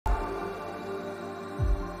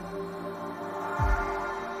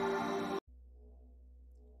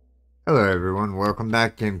Hello everyone, welcome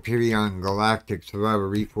back to Empyrion Galactic Survival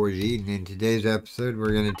Reforged, and in today's episode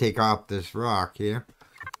we're going to take off this rock here.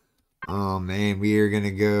 And we are going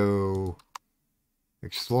to go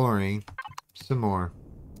exploring some more.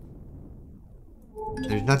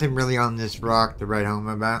 There's nothing really on this rock to write home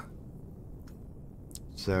about.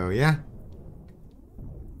 So yeah,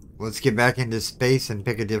 let's get back into space and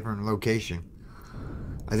pick a different location.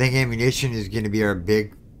 I think ammunition is going to be our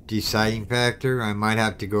big deciding factor. I might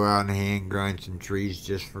have to go out and hand grind some trees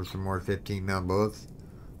just for some more 15 mil bullets.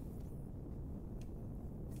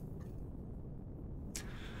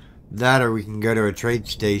 That, or we can go to a trade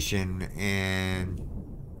station and...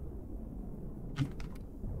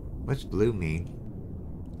 What's blue mean?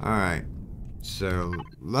 Alright, so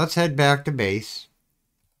let's head back to base.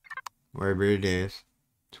 Wherever it is.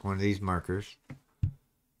 It's one of these markers.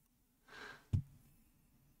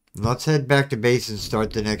 Let's head back to base and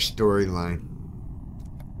start the next storyline.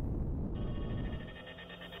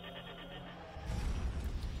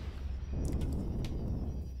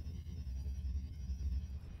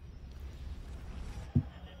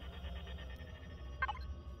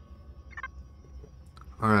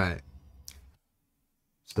 Alright.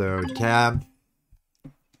 So, tab.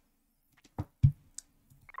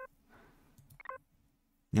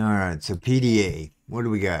 Alright, so PDA. What do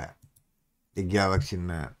we got? The galaxy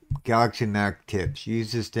map. Galaxy map tips.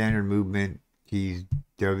 Use the standard movement keys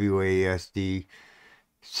WASD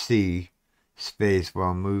C space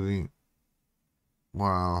while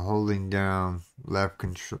holding down left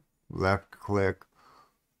click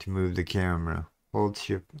to move the camera. Hold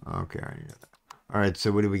shift. Okay, I know that. Alright,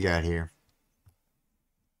 so what do we got here?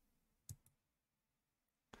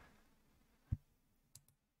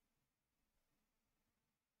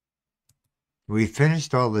 We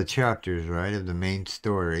finished all the chapters, right, of the main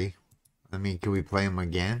story. I mean, can we play them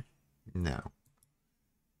again? No.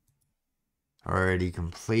 Already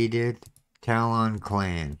completed. Talon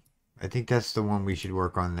Clan. I think that's the one we should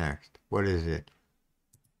work on next. What is it?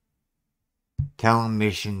 Talon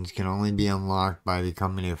missions can only be unlocked by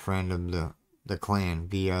becoming a friend of the clan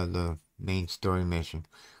via the main story mission.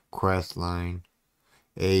 Quest line.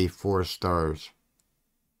 4 stars.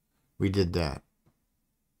 We did that.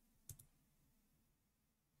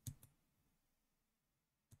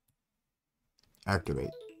 Activate.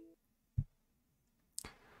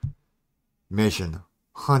 Mission.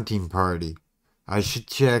 Hunting party. I should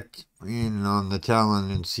check in on the Talon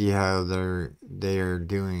and see how they are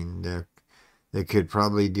doing. They could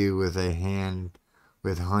probably do with a hand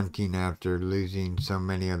with hunting after losing so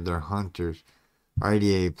many of their hunters.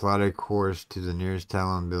 IDA, plot a course to the nearest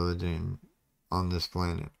Talon village on this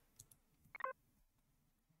planet.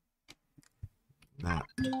 Map.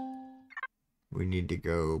 We need to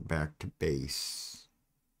go back to base.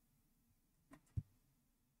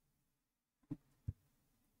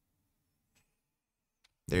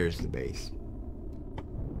 There's the base.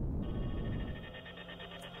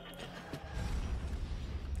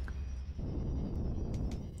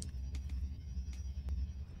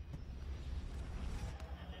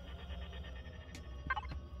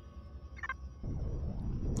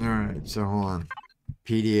 Alright, so hold on.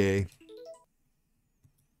 PDA.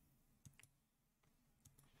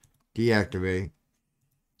 Deactivate.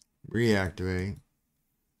 Reactivate.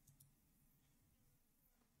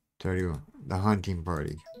 31. The hunting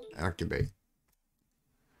party. Activate.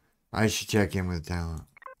 I should check in with Talon.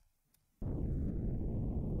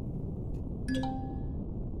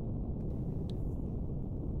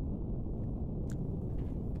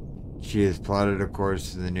 She has plotted a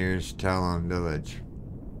course to the nearest Talon village.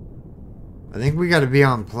 I think we gotta be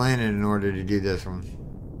on planet in order to do this one.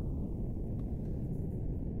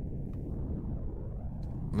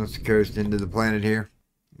 Let's coast into the planet here.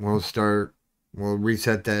 We'll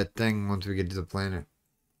reset that thing once we get to the planet.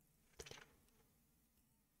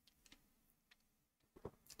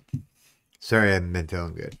 Sorry, I haven't been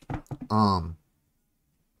feeling good.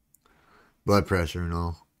 Blood pressure and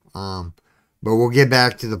all. But we'll get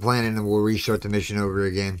back to the planet and we'll restart the mission over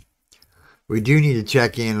again. We do need to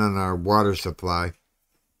check in on our water supply.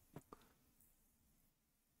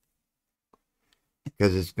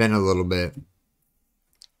 Because it's been a little bit.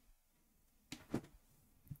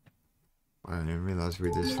 I didn't realize we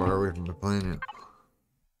were this far away from the planet.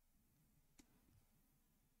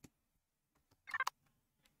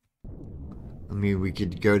 I mean, we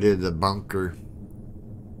could go to the bunker.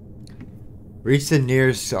 Reach the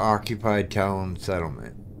nearest occupied Talon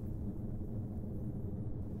settlement.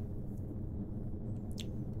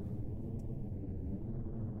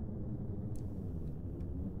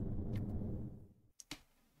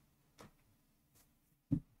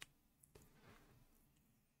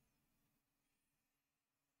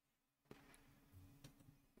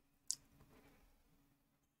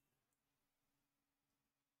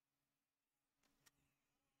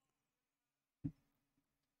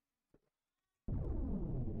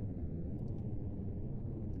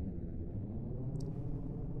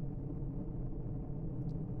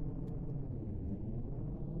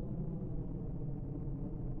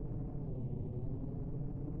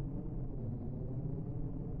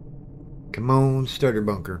 Come on, starter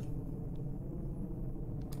bunker.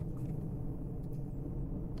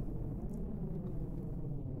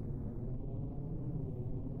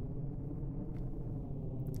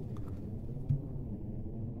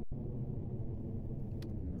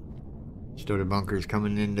 Starter bunker's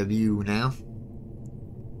coming into view now.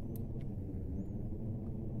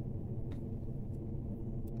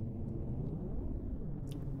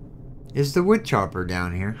 Is the wood chopper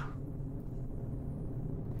down here?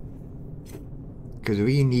 Because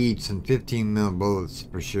we need some 15 mil bullets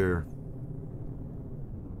for sure.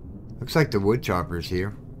 Looks like the wood chopper's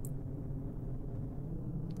here.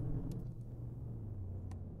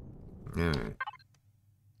 Alright.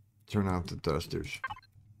 Turn off the thrusters.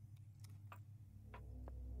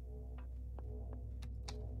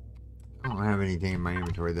 I don't have anything in my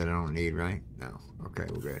inventory that I don't need, right? No. Okay,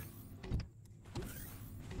 we're good.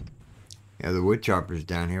 Yeah, the wood chopper's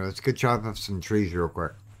down here. Let's go chop up some trees real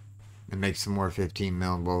quick. And make some more 15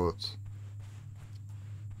 mil bullets.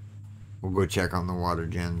 We'll go check on the water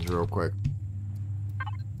gens real quick.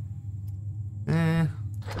 They're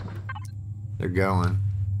going.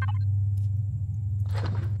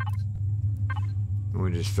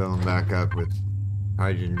 We'll just fill them back up with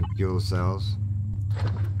hydrogen fuel cells.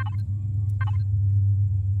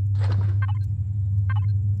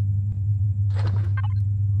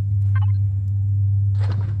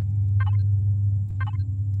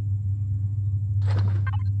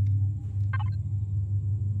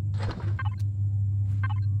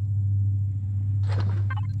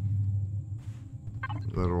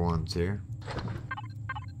 Little ones here.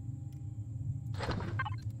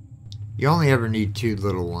 You only ever need 2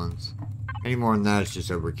 little ones. Any more than that, it's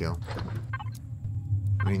just overkill.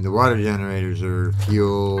 I mean, the water generators are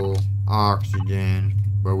fuel, oxygen,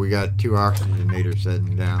 but we got 2 oxygenators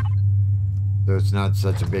sitting down. So it's not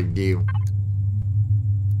such a big deal.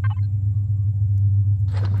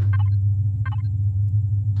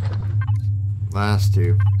 Last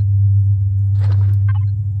 2.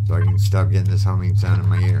 So I can stop getting this humming sound in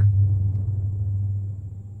my ear.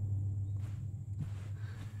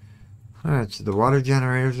 Alright, so the water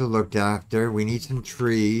generators are looked after. We need some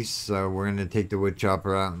trees, so we're going to take the wood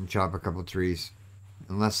chopper out and chop a couple trees.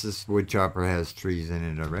 Unless this wood chopper has trees in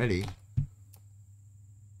it already.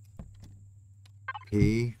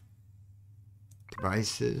 P.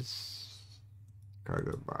 Devices.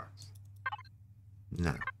 Cargo box.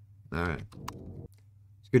 No. Alright.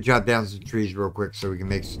 Let's go chop down some trees real quick so we can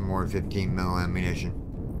make some more 15 mil ammunition.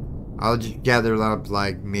 I'll just gather up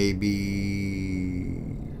like maybe...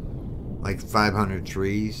 like 500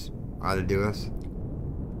 trees ought to do us.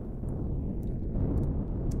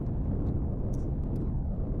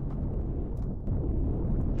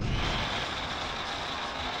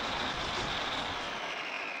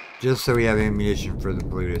 Just so we have ammunition for the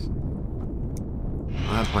Plutus.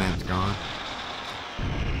 Well, that plant's gone.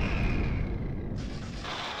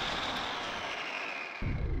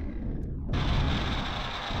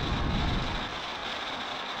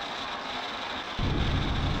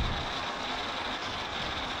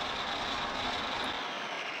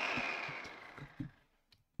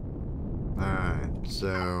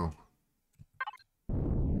 So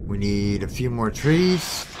we need a few more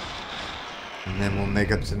trees, and then we'll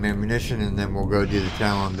make up some ammunition, and then we'll go do the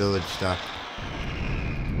Talon village stuff.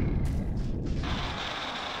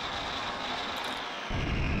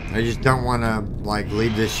 I just don't want to like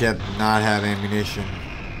leave this ship and not have ammunition,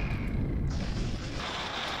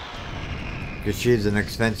 because she's an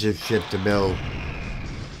expensive ship to build.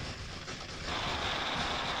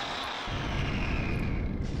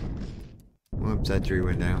 Whoops, that tree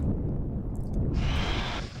went down.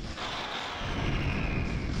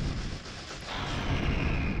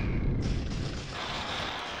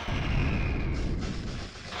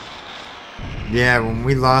 Yeah, when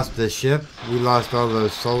we lost the ship, we lost all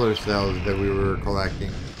those solar cells that we were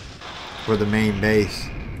collecting for the main base.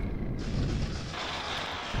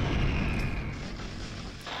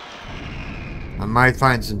 I might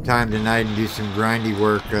find some time tonight and do some grindy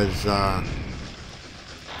work, because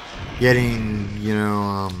getting, you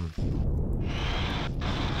know,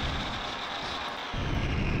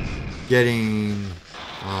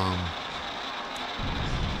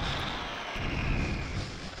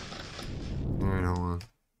 alright, hold on.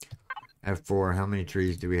 F4, how many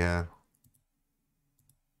trees do we have?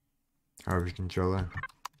 Harvest controller.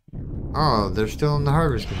 Oh, they're still in the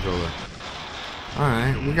harvest controller.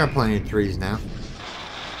 Alright, we got plenty of trees now.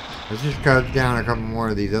 Let's just cut down a couple more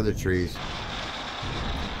of these other trees.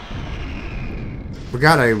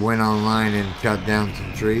 Forgot I went online and cut down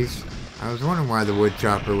some trees. I was wondering why the wood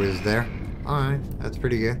chopper was there. Alright, that's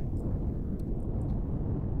pretty good.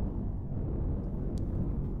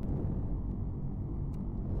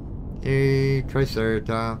 Hey,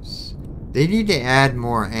 Triceratops. They need to add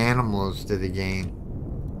more animals to the game.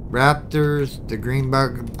 Raptors, the green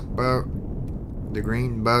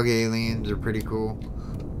bug aliens are pretty cool.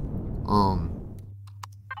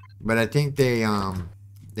 But I think they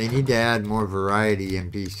need to add more variety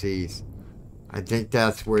in PCs. I think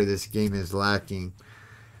that's where this game is lacking.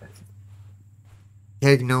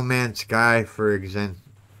 Take No Man's Sky for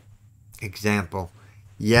example.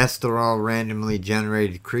 Yes, they're all randomly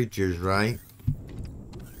generated creatures, right?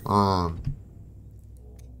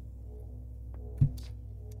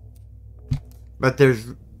 But they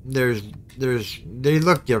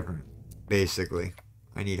look different, basically.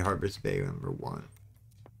 I need Harvest Bay #1.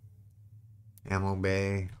 Ammo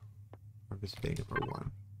Bay. Harvest Bay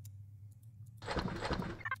 #1.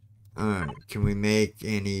 Alright, can we make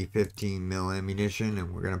any 15 mil ammunition?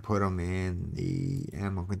 And we're going to put them in the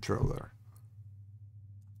ammo controller.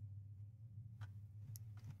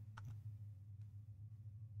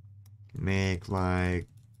 Make like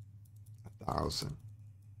 1,000.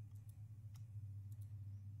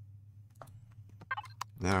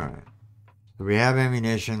 Alright. So we have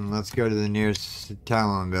ammunition. Let's go to the nearest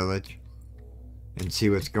Talon village and see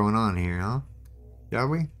what's going on here, huh? Shall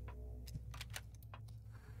we?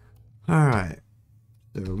 Alright.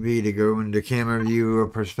 So it'll be to go into camera view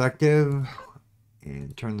perspective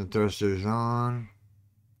and turn the thrusters on.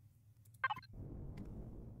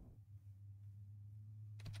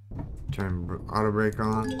 Turn auto brake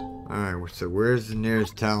on. Alright, so where's the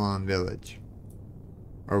nearest Talon village?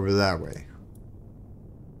 Over that way.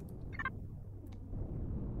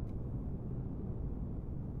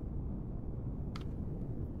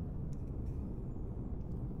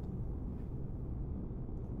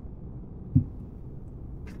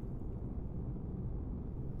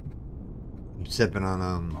 I'm sipping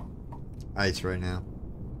on ice right now.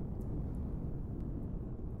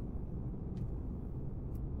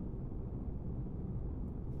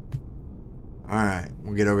 Alright,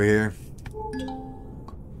 we'll get over here.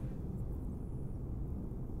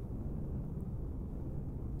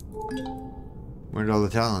 Where'd all the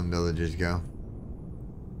Talon villagers go?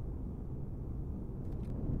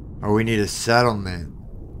 Oh, we need a settlement.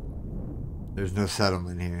 There's no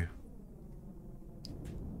settlement here.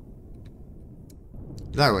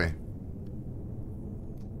 That way.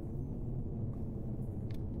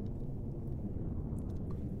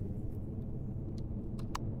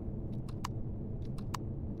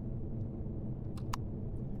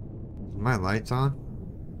 My lights on?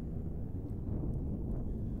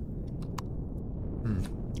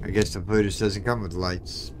 I guess the footage doesn't come with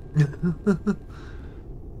lights.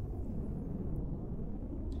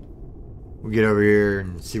 We'll get over here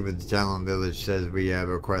and see what the Talon village says we have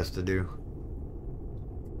a quest to do.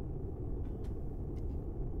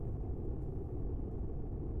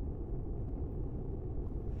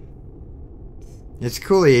 It's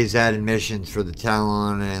cool he's added missions for the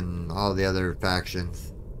Talon and all the other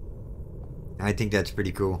factions. I think that's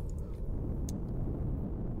pretty cool.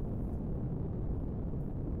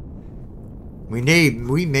 We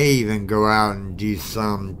may even go out and do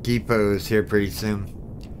some depots here pretty soon.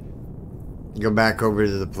 Go back over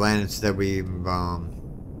to the planets that we went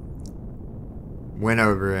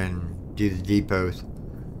over and do the depots.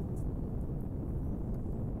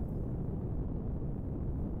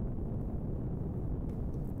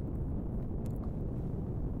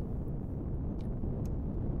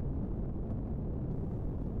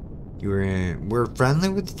 We're friendly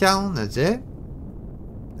with the Talon, that's it?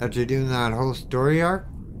 After doing that whole story arc?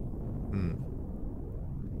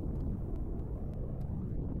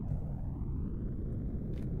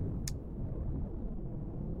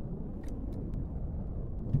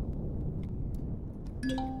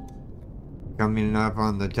 Coming up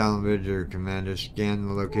on the Talon Villager, Commander, scan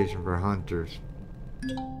the location for hunters.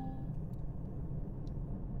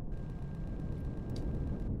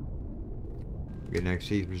 Get next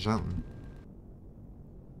seat for something.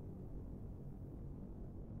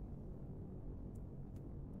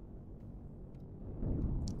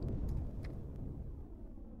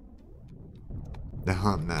 The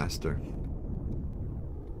Hunt Master.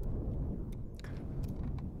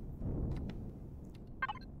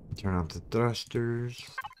 Turn off the thrusters.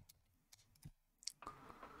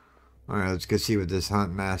 Alright, let's go see what this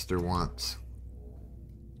Hunt Master wants.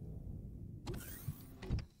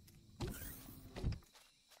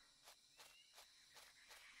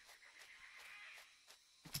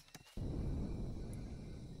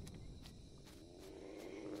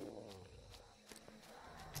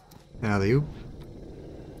 Alley-oop.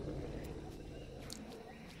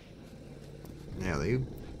 Alley-oop.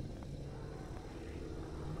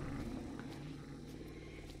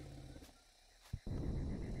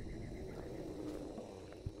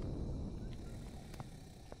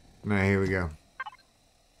 Alright, here we go.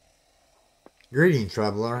 Greetings,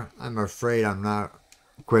 traveler. I'm afraid I'm not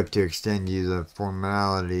equipped to extend you the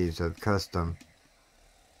formalities of custom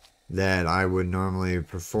that I would normally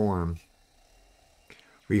perform.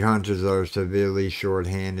 We hunters are severely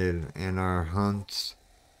short-handed, and our hunts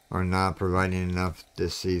are not providing enough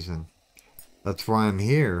this season. That's why I'm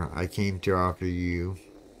here. I came to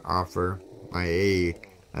offer my aid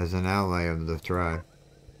as an ally of the tribe.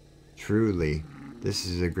 Truly, this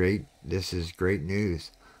is great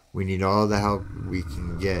news. We need all the help we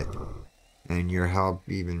can get, and your help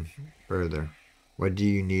even further. What do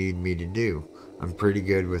you need me to do? I'm pretty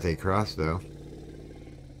good with a crossbow.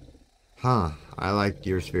 Huh, I like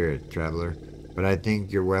your spirit, traveler, but I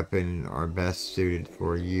think your weapons are best suited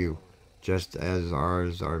for you, just as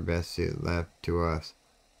ours are best left to us.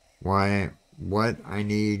 What I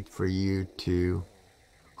need for you to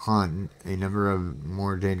hunt a number of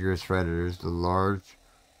more dangerous predators, the larger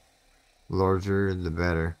the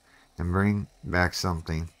better, and bring back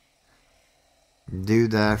something. Do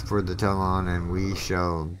that for the talon, and we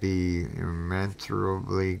shall be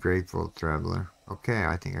immeasurably grateful, traveler. Okay,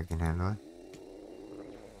 I think I can handle it.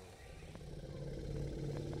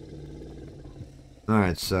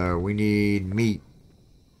 Alright, so we need meat.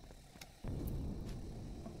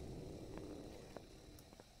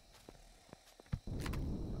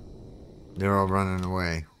 They're all running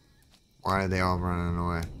away. Why are they all running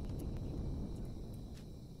away?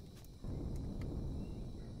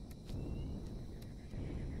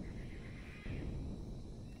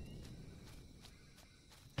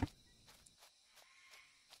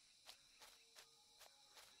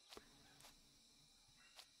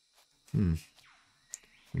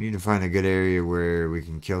 We need to find a good area where we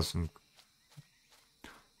can kill some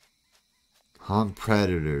hunt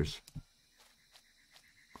predators.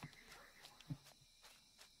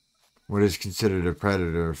 What is considered a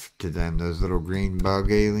predator to them? Those little green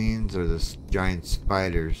bug aliens or the giant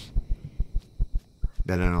spiders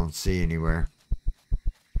that I don't see anywhere?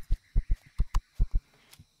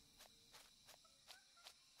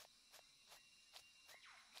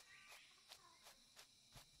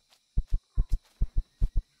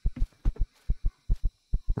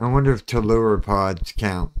 I wonder if pods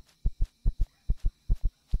count.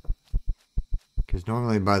 Because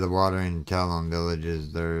normally by the water in talon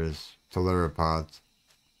villages there's pods.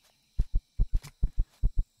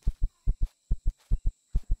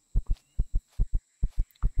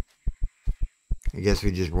 I guess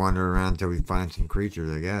we just wander around till we find some creatures,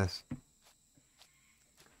 I guess.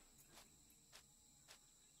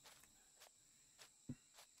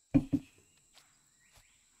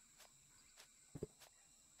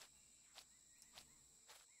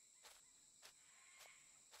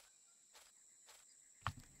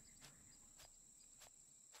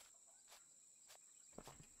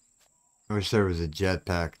 I wish there was a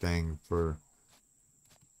jetpack thing for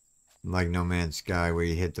like No Man's Sky where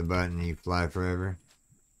you hit the button and you fly forever.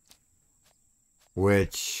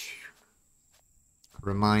 Which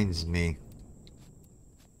reminds me,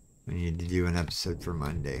 we need to do an episode for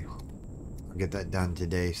Monday. I'll get that done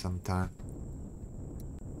today sometime.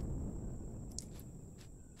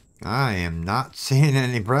 I am not seeing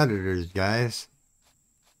any predators, guys.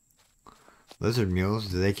 Lizard mules,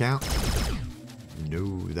 do they count?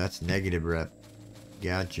 No, that's negative rep.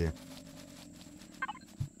 Gotcha.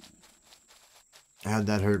 How'd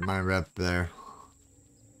that hurt my rep there?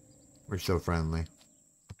 We're so friendly.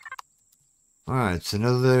 Alright, so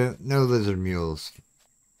no lizard mules.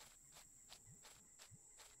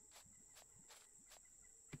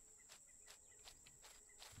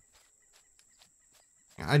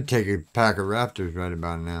 I'd take a pack of raptors right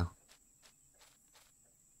about now.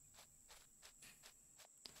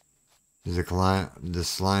 Is the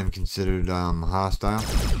slime considered hostile?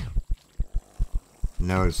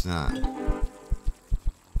 No, it's not.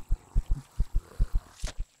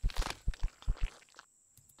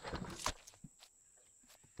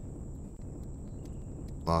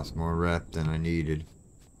 Lost more rep than I needed.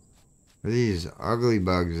 Where are these ugly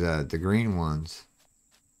bugs at? The green ones.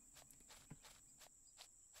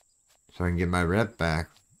 So I can get my rep back.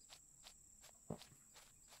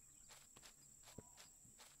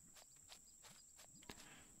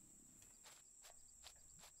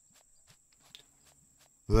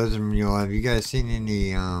 Lizard mule, have you guys seen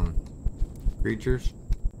any creatures?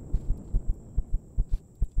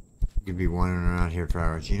 You could be wandering around here for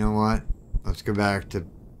hours. You know what? Let's go back to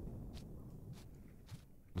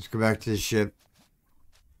the ship.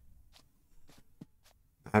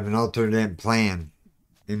 I have an alternate plan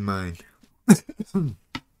in mind.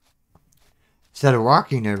 Instead of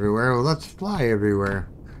walking everywhere, well, let's fly everywhere.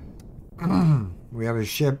 We have a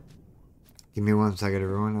ship Give me 1 second,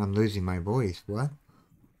 everyone. I'm losing my voice. What?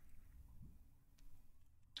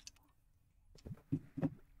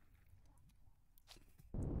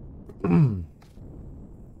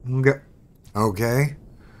 Okay.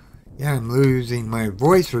 Yeah, I'm losing my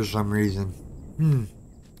voice for some reason.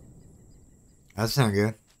 That's not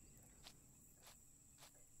good.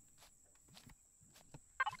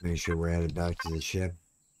 Make sure we're headed back to the ship.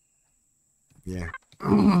 Yeah.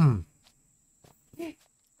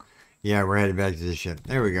 Yeah, we're headed back to the ship.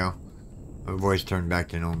 There we go. My voice turned back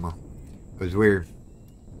to normal. It was weird.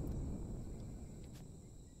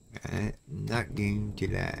 Not going to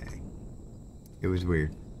lie. It was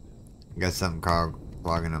weird. I got something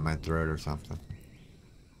clogging up my throat or something.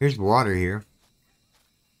 Here's water here.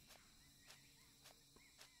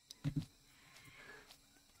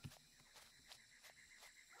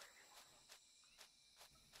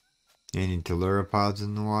 Any telluripods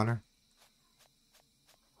in the water?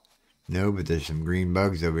 No, but there's some green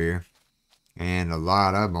bugs over here. And a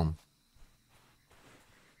lot of them.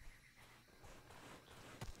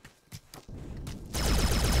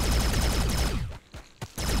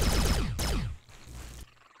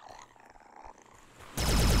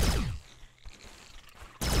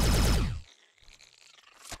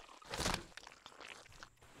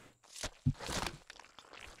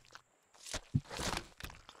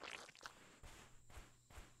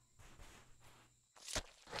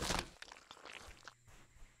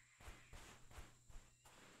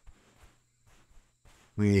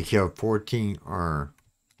 We need to kill 14 or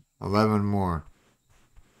 11 more.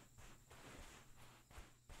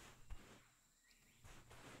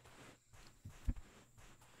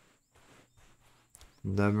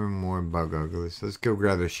 More bug uglies. Let's go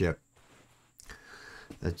grab a ship.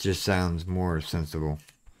 That just sounds more sensible.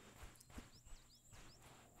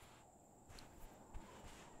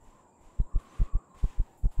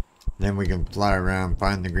 Then we can fly around,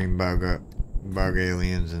 find the green bug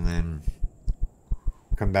aliens, and then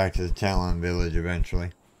come back to the Talon village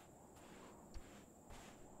eventually.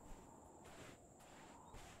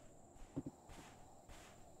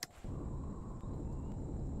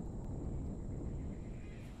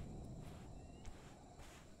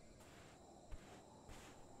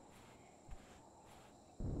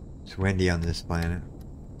 It's windy on this planet.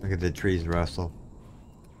 Look at the trees rustle.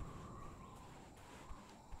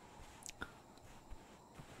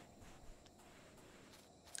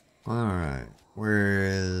 Alright, where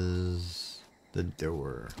is the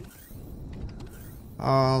door?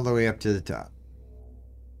 All the way up to the top.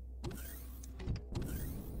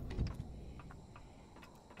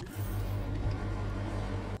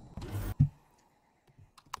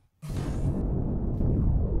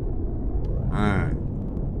 Alright.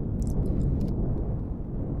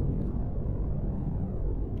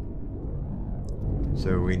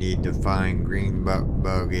 So we need to find green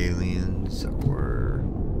bug aliens, or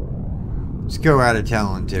let's go out of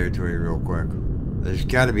Talon territory real quick. There's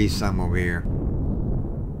got to be some over here.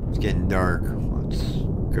 It's getting dark. Let's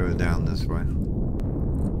go down this way.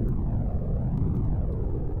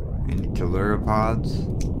 Any telluripods?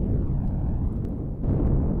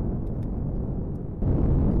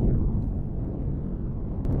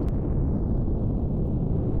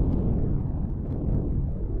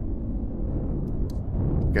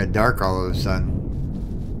 Got dark all of a sudden.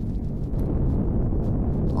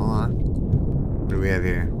 Hold on. What do we have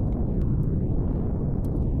here?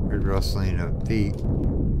 Heard rustling of feet.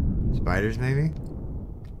 Spiders, maybe?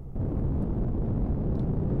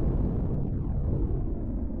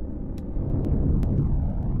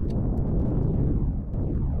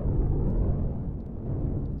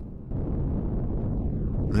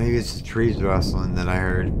 Maybe it's the trees rustling that I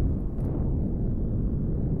heard.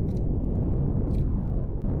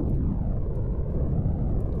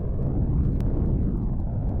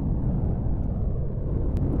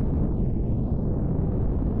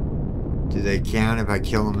 Do they count if I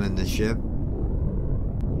kill them in the ship?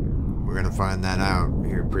 We're gonna find that out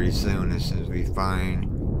here pretty soon, as soon as we find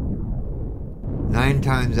 9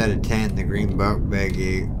 times out of 10 the green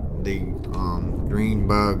green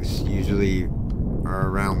bugs usually are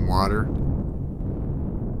around water.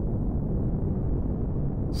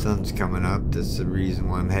 Sun's coming up. That's the reason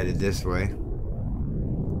why I'm headed this way.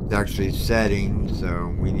 It's actually setting,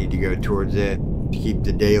 so we need to go towards it to keep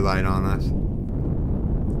the daylight on us.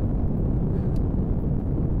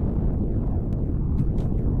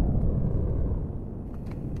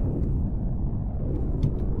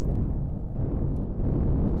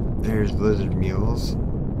 There's lizard mules.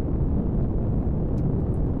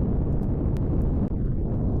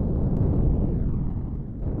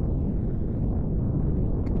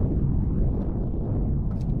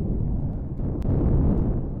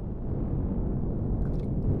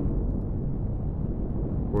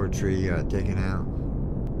 Poor tree got taken out.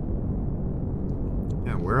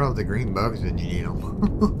 Yeah, where are all the green bugs when you need them?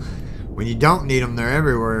 When you don't need them, they're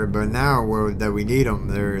everywhere. But now that we need them,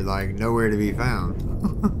 they're like nowhere to be found.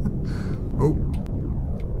 Oh,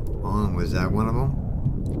 was that one of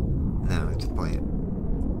them? No, it's a plant.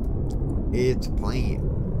 It's a plant.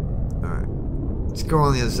 Alright. Let's go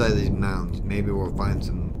on the other side of these mountains. Maybe we'll find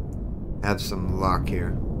have some luck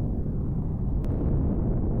here.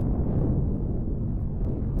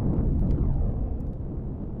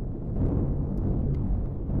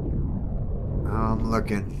 I'm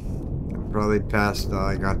looking. I'm probably past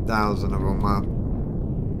like 1,000 of them up.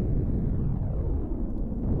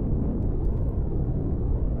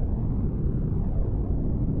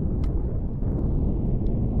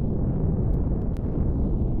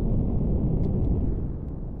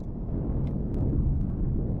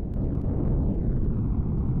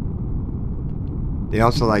 They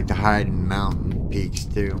also like to hide in mountain peaks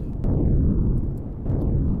too.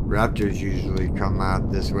 Raptors usually come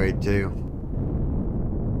out this way too.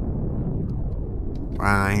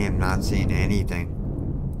 Wow, I am not seeing anything.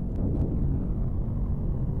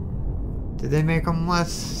 Did they make them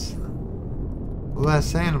less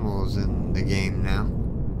animals in the game now?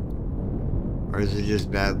 Or is it just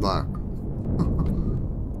bad luck?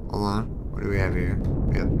 Hold on, what do we have here?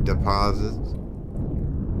 We have deposits.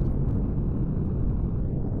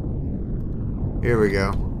 Here we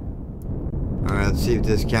go. Alright, let's see if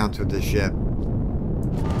this counts with the ship.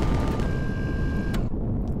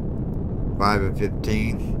 5 of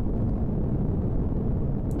 15.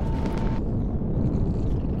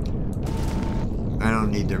 I don't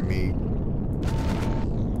need their meat.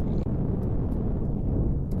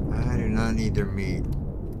 I do not need their meat.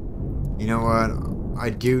 You know what? I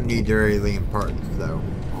do need their alien parts though.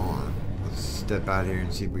 Hold on. Let's step out here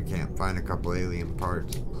and see if we can't find a couple alien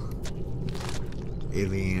parts.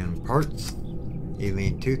 Alien parts.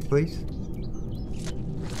 Alien tooth, please.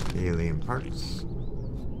 Alien parts.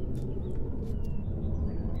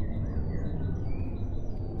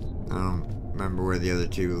 I don't remember where the other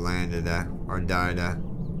two landed at or died at.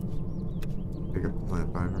 Pick up the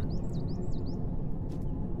plant fiber.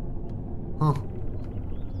 Huh.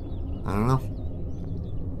 I don't know.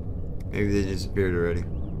 Maybe they disappeared already.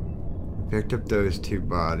 Picked up those two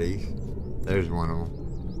bodies. There's one of them.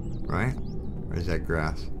 Right? Or is that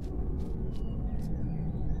grass?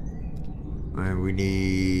 Alright, we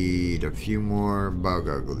need a few more bug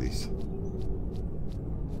uglies.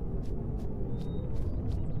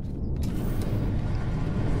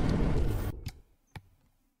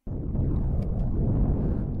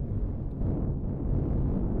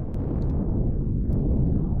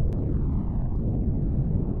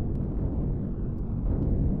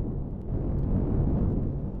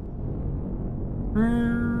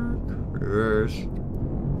 Reverse.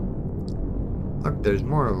 Look, there's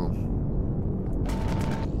more of them.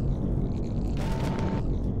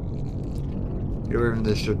 Get away from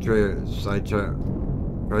this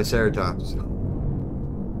Triceratops. I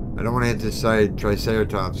don't want to hit this side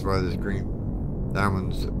Triceratops while this green. That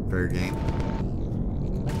one's fair game.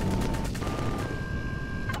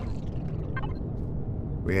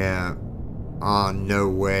 We have. Oh, no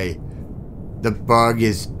way. The bug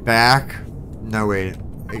is back? No, wait.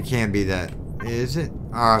 It can't be that. Is it?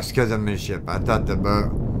 Oh, it's because I'm in a ship. I thought the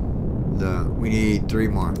bug. We need 3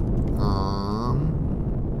 more.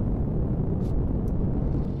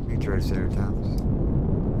 Triceratops.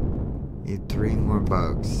 Need 3 more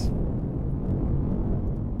bugs.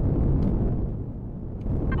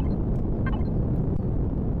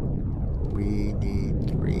 We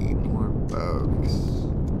need 3 more bugs.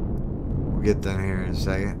 We'll get them here in a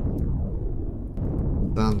second.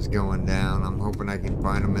 Sun's going down. I'm hoping I can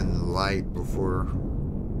find them in the light before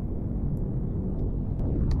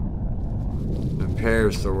the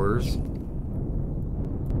parasaurs.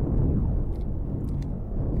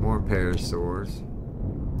 More parasaurs.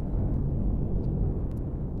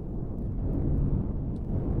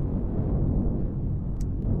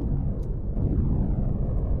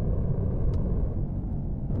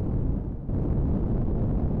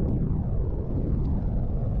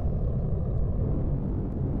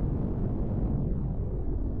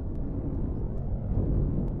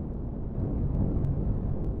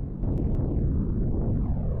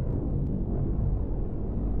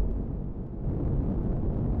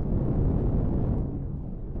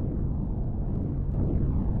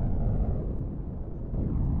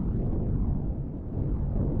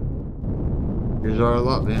 Here's our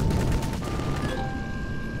lot, man.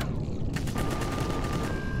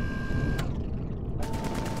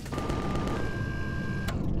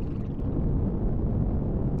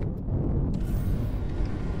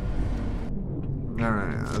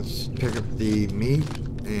 Let's pick up the meat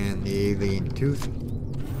and the alien tooth.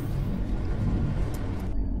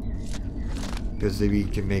 Because we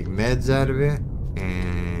can make meds out of it.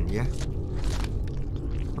 And yeah.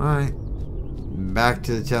 Alright. Back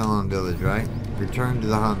to the Talon village, right? Return to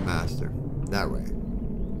the Hunt Master. That way.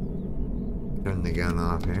 Turn the gun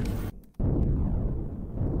off here.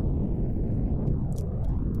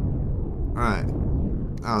 Alright.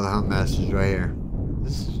 Oh, the Hunt Master's right here.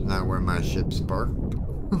 This is not where my ship's parked.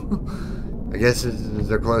 I guess this is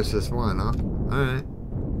the closest one, huh? Alright.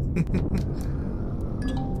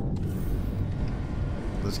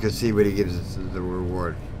 Let's go see what he gives us as the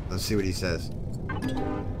reward. Let's see what he says.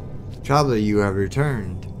 Traveler, you have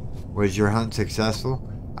returned. Was your hunt successful?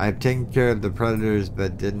 I have taken care of the predators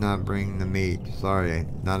but did not bring the meat. Sorry,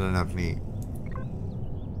 not enough meat.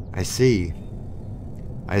 I see.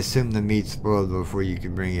 I assume the meat spoiled before you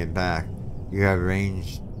could bring it back. You have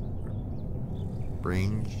range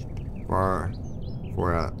far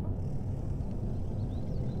for a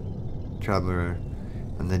traveler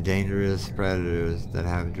and the dangerous predators that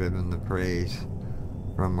have driven the prey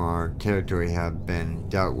from our territory have been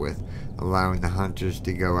dealt with, allowing the hunters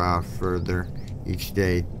to go out further each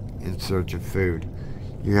day in search of food.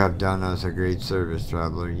 You have done us a great service,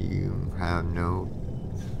 traveler. You have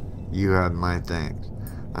my thanks.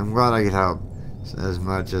 I'm glad I could help as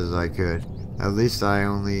much as I could. At least I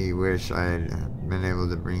only wish I had been able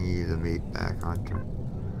to bring you the meat back, Hunter.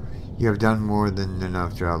 You have done more than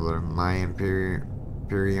enough, traveler. May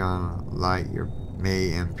Empyrion light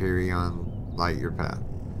your path.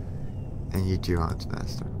 And you too,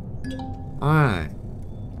 Huntsmaster. Alright.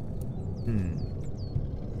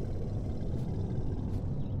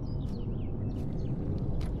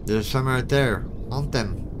 There's some right there. Hunt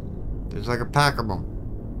them. There's like a pack of them.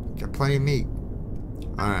 Got plenty of meat.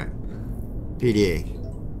 Alright. PDA.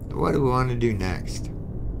 What do we want to do next?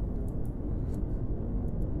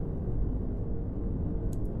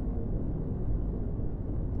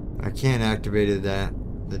 I can't activate that.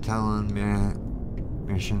 The talon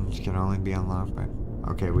missions can only be unlocked by...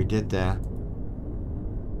 Okay, we did that.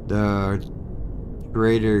 The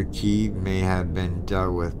Greater Key may have been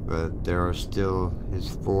dealt with, but there are still his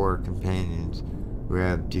 4 companions who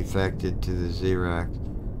have defected to the Xerax.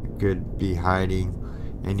 It could be hiding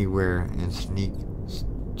anywhere and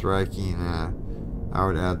striking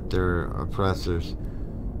out at their oppressors.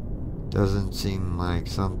 Doesn't seem like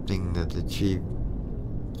something that the chief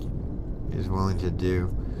is willing to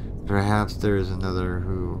do. Perhaps there is another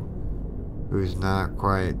who's not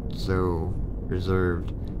quite so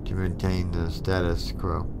reserved to maintain the status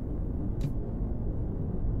quo.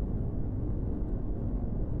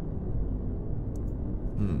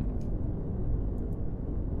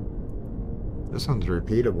 This one's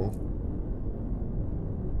repeatable.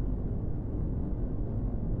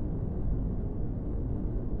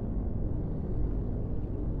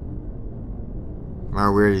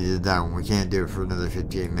 Well, we already did that one. We can't do it for another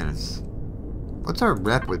 58 minutes. What's our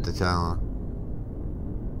rep with the talon?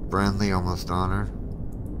 Friendly, almost honored.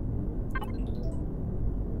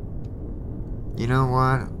 You know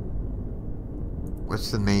what?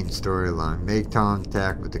 What's the main storyline? Make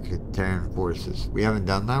contact with the Terran forces. We haven't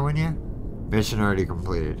done that one yet? Mission already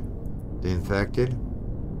completed. The infected?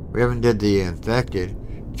 We haven't did the infected.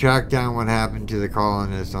 Track down what happened to the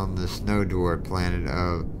colonists on the snow dwarf planet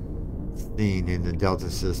of Thene in the Delta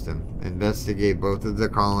system. Investigate both of the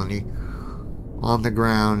colony on the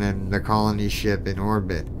ground and the colony ship in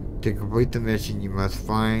orbit. To complete the mission, you must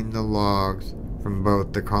find the logs from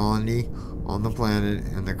both the colony on the planet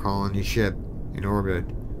and the colony ship in orbit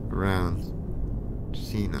around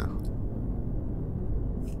Cena.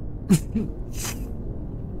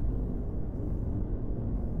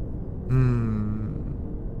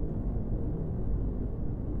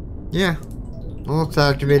 Yeah. Well, it's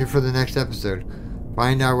activated for the next episode.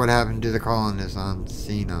 Find out what happened to the colonists on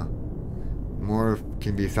Cena. More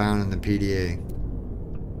can be found in the PDA.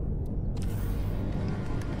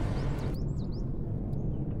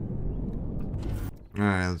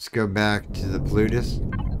 Alright, let's go back to the Plutus.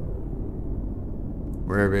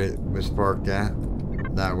 Wherever it was parked at.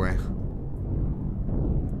 That way.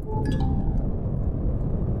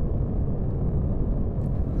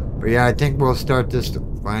 But yeah, I think we'll start this to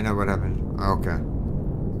find out what happened. Okay.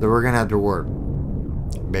 So we're gonna have to warp.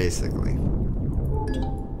 Basically.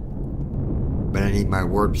 But I need my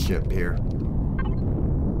warp ship here.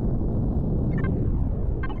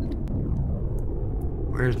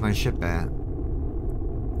 Where's my ship at?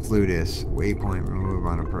 Plutus. Waypoint remove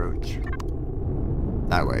on approach.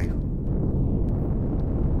 That way.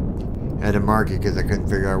 I had to mark it because I couldn't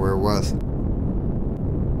figure out where it was.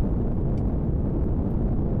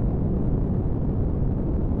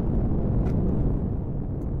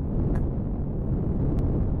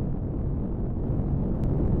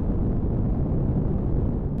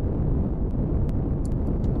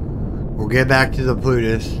 we'll get back to the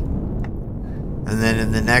Plutus. And then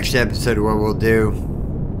in the next episode, what we'll do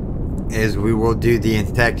is we will do the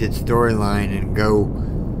infected storyline and go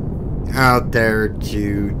out there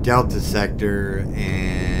to Delta Sector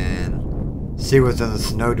and see what's on the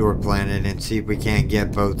Snowdwarf planet and see if we can't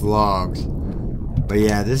get both logs. But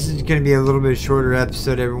yeah, this is going to be a little bit shorter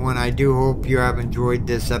episode, everyone. I do hope you have enjoyed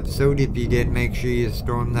this episode. If you did, make sure you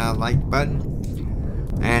storm that like button.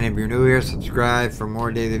 And if you're new here, subscribe for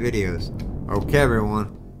more daily videos. Okay,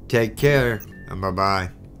 everyone. Take care, and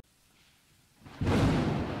bye-bye.